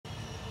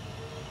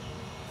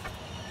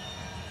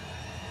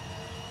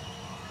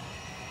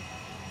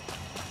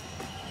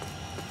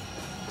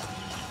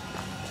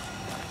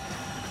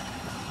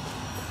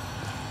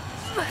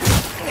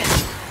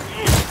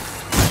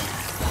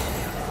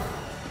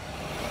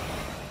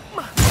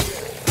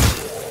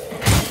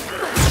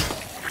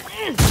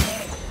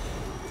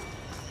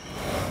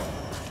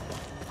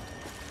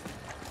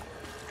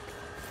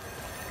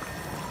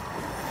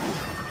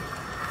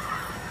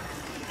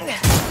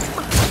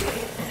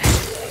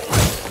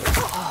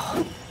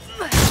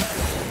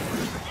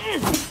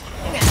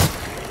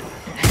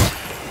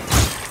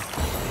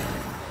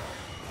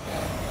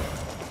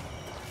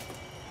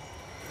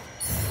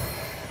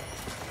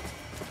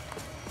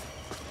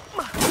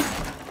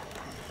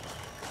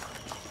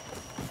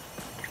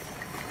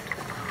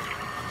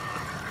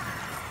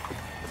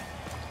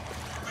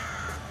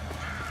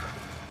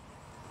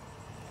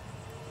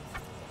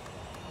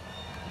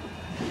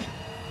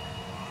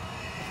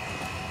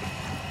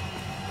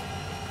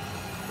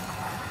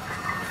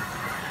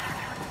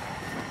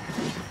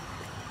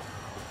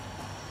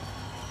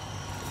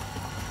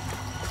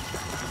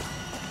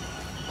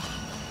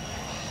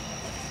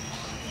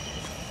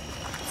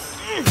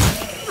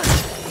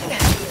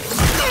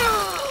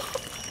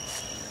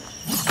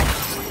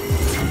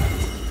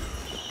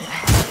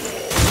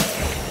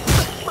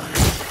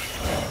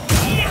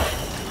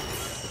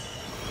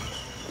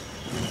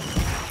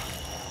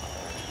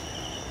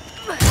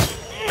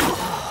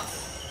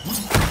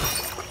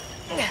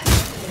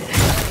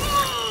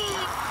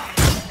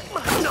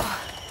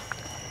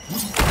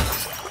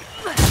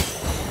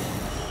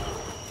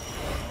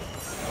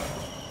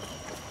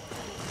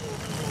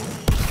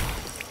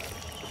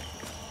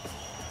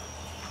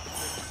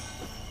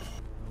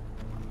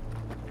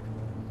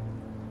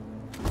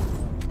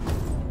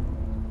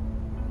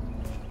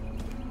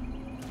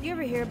You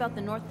ever hear about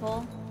the North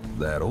Pole?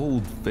 That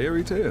old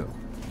fairy tale.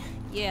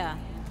 Yeah,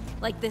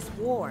 like this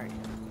ward.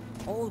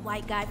 Old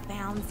white guy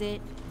founds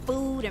it.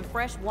 Food and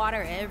fresh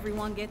water,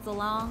 everyone gets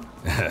along.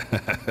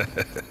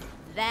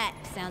 That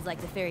sounds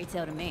like the fairy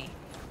tale to me.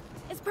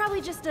 It's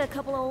probably just a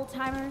couple of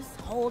old-timers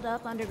holed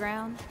up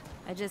underground.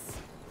 I just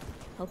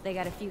hope they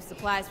got a few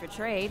supplies for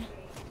trade.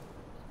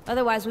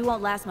 Otherwise, we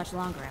won't last much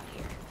longer out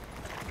here.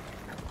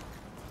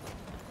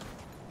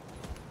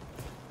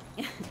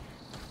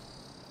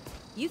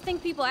 You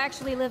think people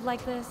actually live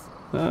like this?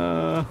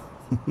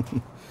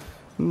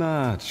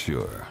 Not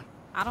sure.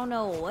 I don't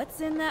know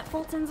what's in that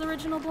Fulton's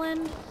original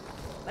blend,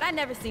 but I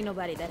never seen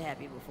nobody that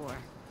happy before.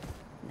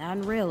 Not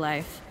in real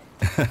life.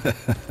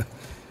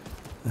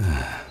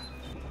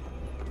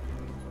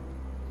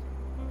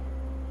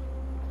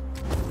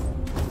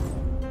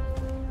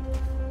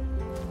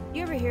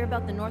 You ever hear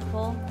about the North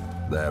Pole?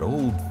 That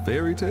old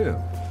fairy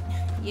tale.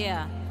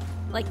 Yeah,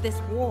 like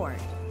this ward.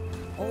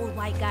 Old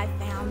white guy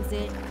founds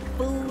it.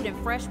 Food and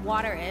fresh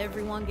water,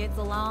 everyone gets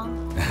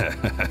along.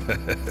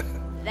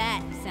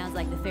 That sounds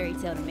like the fairy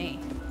tale to me.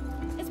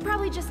 It's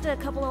probably just a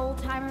couple of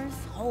old-timers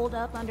holed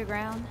up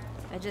underground.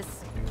 I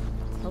just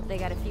hope they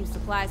got a few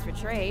supplies for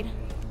trade.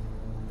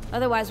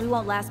 Otherwise, we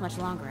won't last much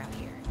longer out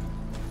here.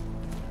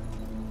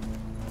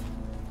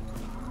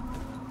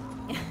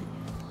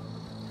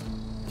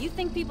 You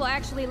think people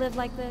actually live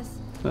like this?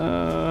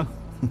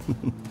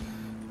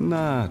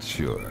 Not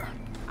sure.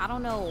 I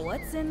don't know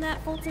what's in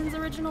that Fulton's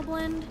original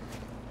blend,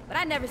 but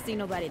I never seen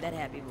nobody that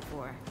happy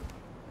before.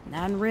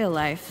 Not in real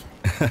life.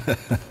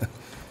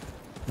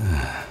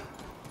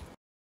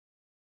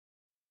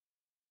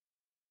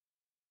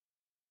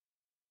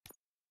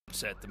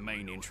 It's at the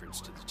main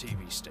entrance to the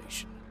TV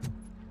station.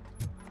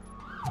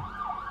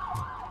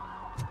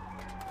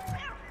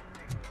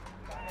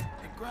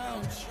 The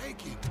ground's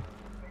shaking.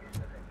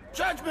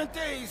 Judgment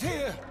Day is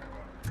here!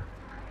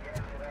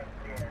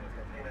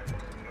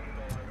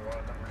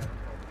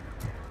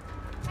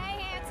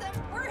 Hey,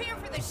 handsome, we're here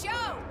for the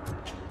show!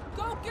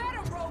 Go get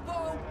him,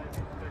 Robo!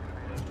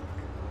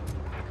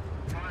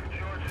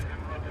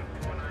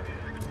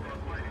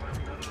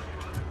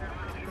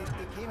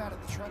 They came out of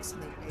the trucks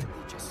and they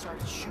just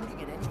started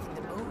shooting at anything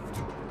that moved.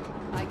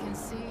 I can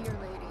see your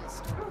lady is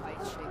still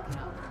quite shaken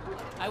up.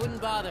 I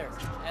wouldn't bother.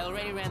 I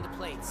already ran the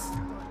plates.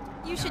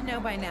 You should know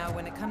by now,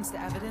 when it comes to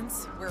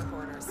evidence, we're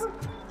hoarders.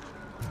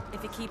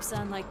 If it keeps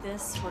on like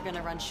this, we're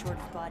gonna run short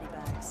of body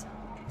bags.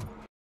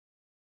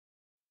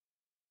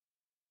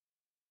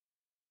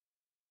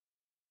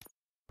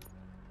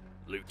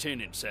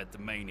 Lieutenant's at the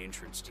main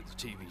entrance to the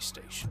TV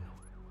station.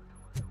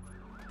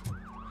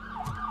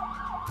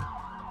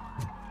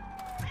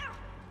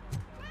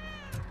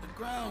 The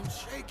ground's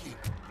shaking.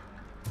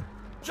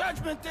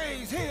 Judgment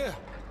Day is here!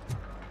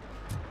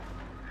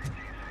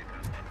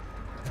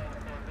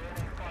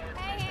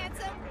 Hey,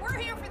 handsome, we're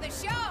here for the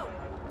show!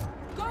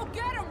 Go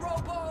get him,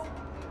 Robo!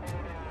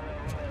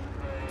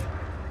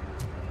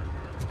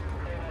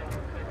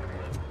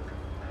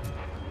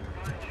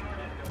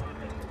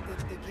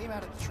 They came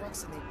out of the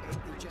trucks and they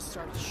just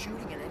started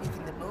shooting at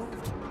anything that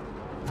moved.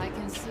 I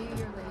can see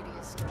your lady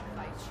is still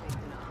quite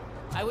shaken up.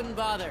 I wouldn't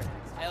bother.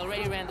 I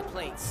already ran the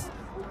plates.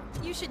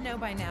 You should know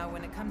by now,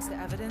 when it comes to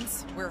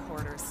evidence, we're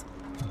hoarders.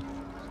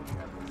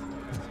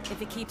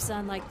 If it keeps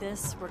on like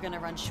this, we're gonna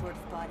run short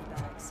of body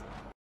bags.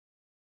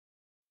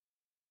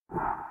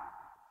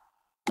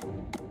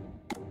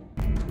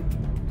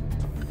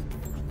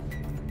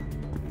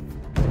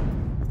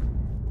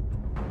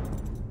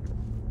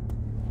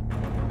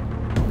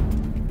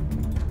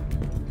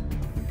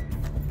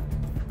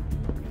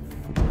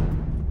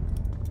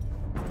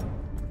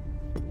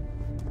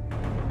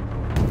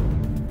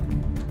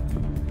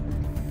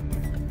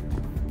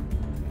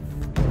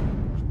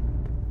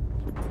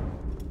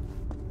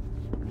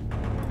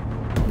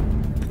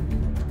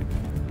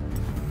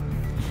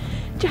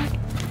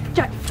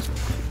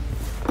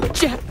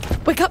 Jack!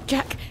 Wake up,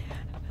 Jack!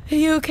 Are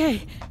you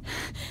okay?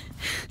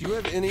 Do you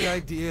have any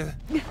idea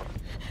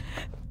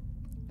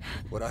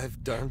what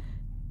I've done?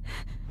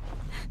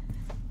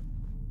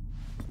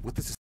 What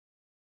this is?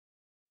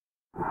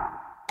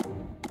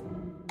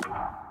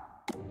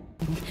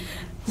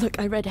 Look,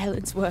 I read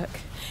Helen's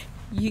work.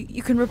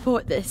 You can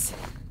report this.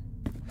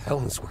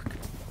 Helen's work?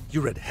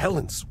 You read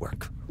Helen's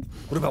work?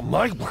 What about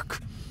my work?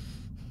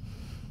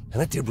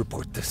 And I did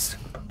report this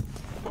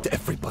to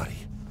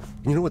everybody.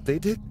 You know what they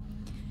did?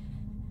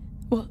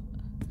 What?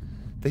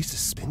 They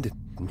suspended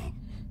me.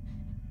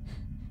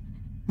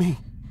 Me,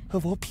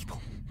 of all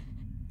people.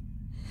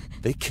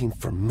 They came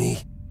for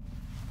me.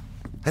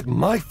 At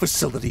my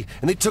facility,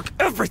 and they took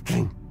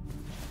everything!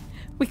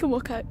 We can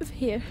walk out of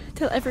here,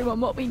 tell everyone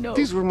what we know.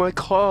 These were my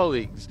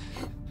colleagues.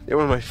 They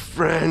were my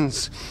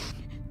friends.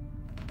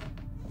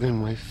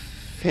 And my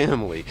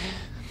family.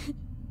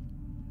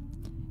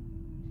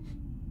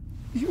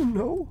 You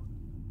know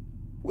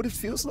what it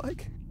feels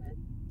like?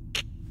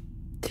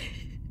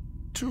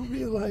 To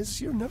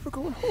realize you're never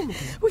going home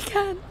again. We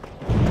can.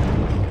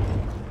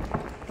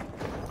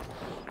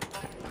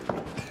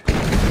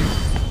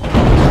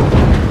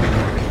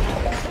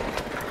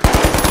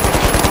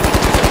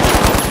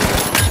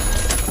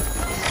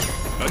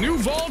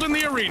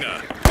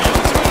 arena. The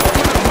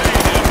ultimate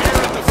mayhem here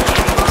at the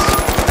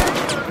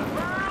finals.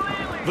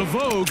 The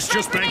Vogues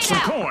just banked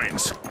some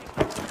coins.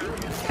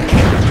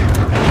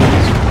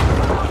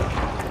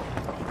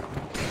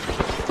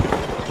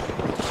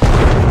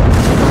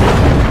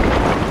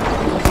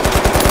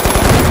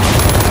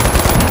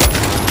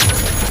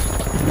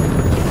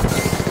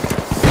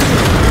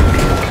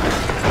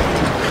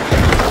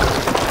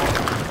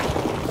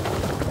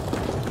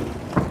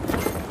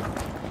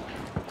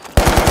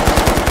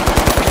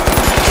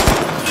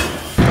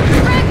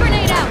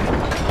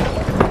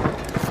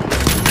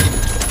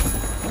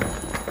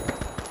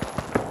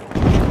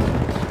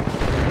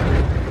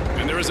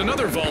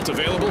 Another vault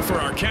available for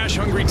our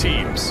cash-hungry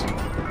teams.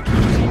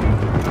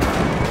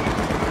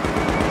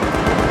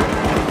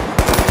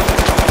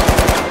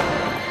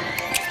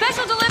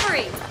 Special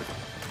delivery!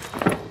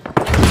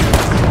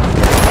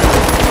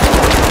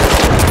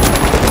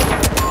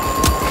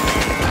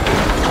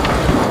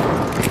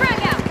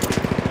 Frag out!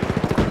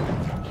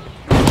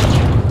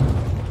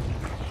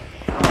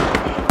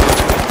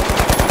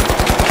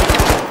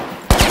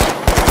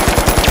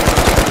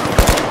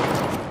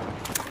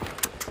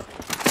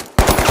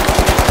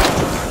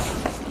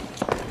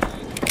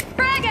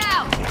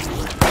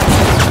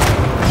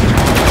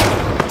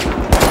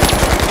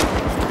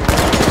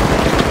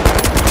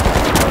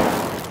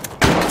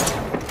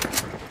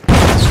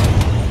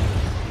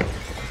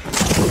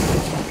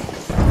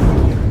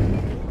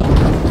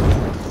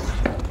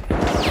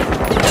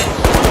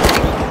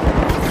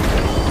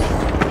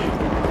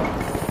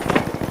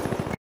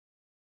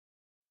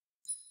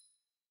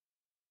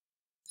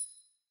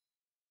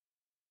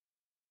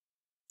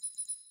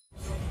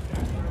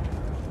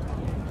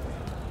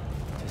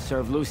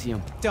 Serve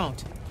Lucium.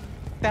 Don't.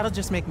 That'll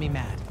just make me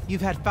mad.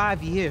 You've had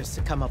 5 years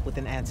to come up with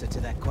an answer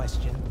to that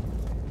question.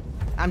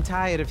 I'm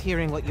tired of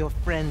hearing what your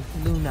friend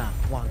Luna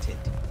wanted.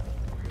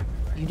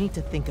 You need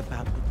to think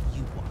about what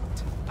you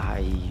want.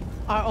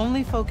 Our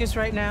only focus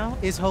right now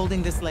is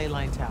holding this ley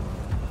line tower.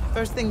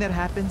 First thing that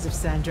happens if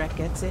Sandrak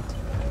gets it,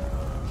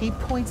 he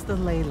points the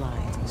ley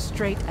lines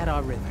straight at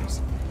our rivers.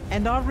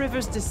 And our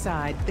rivers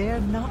decide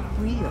they're not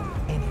real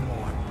anymore.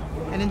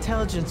 An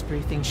intelligence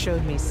briefing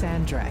showed me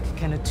Sandrak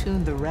can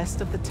attune the rest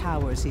of the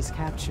towers he's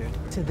captured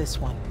to this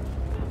one.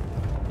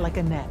 Like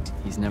a net.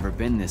 He's never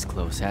been this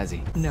close, has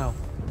he? No.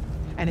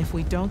 And if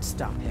we don't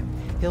stop him,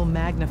 he'll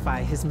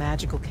magnify his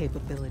magical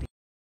capability.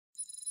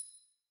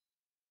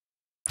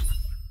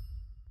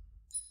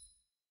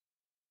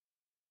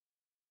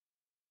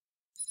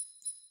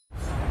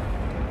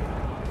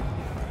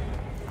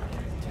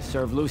 To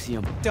serve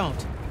Lucium.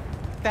 Don't.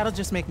 That'll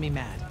just make me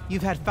mad.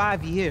 You've had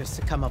 5 years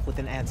to come up with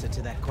an answer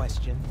to that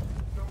question.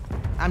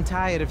 I'm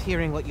tired of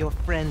hearing what your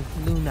friend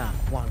Luna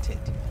wanted.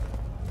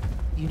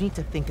 You need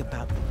to think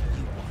about what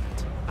you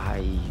want.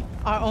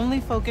 Our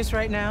only focus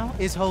right now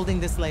is holding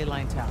this ley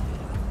line tower.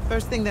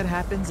 First thing that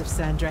happens if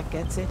Sandrak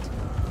gets it,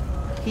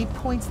 he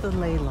points the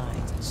ley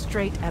lines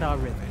straight at our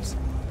rivers.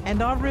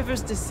 And our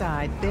rivers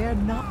decide they're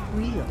not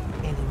real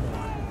anymore.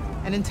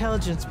 An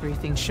intelligence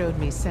briefing showed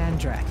me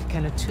Sandrak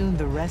can attune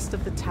the rest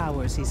of the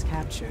towers he's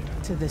captured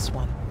to this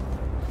one.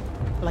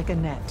 Like a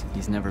net.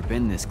 He's never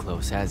been this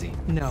close, has he?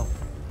 No.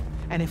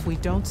 And if we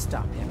don't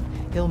stop him,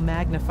 he'll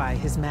magnify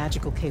his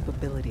magical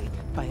capability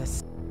by a...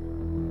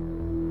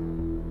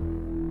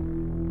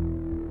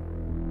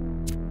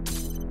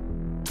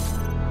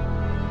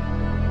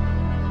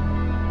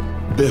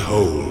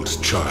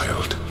 Behold,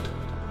 child,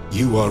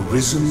 you are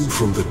risen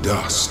from the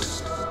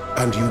dust,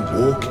 and you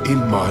walk in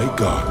my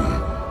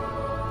garden.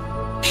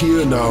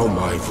 Hear now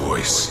my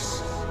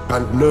voice,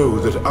 and know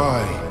that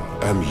I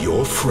am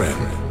your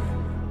friend,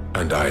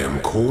 and I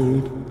am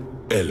called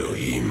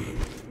Elohim.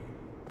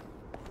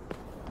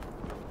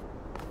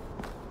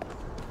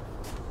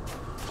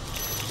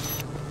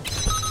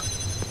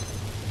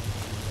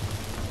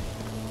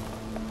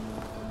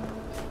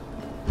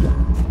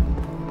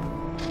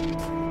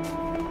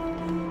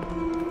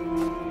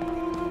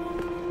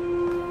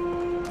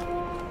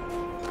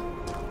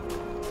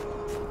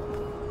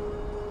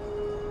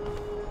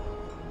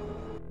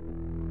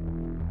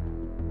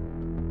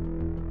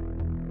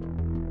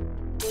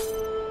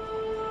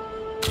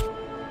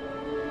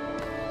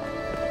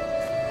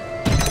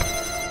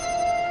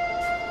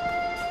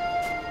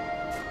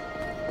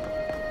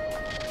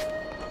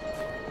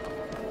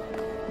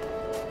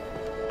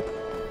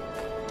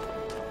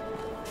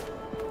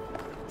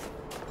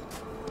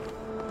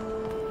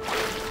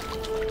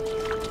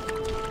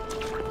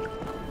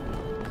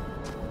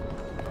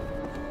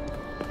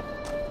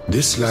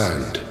 This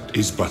land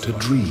is but a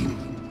dream.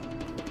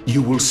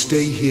 You will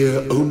stay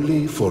here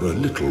only for a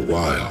little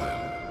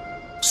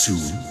while.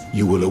 Soon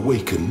you will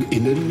awaken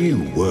in a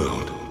new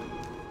world.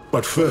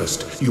 But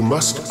first, you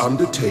must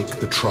undertake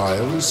the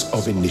trials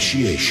of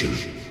initiation.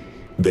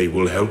 They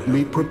will help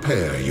me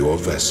prepare your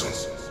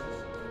vessel.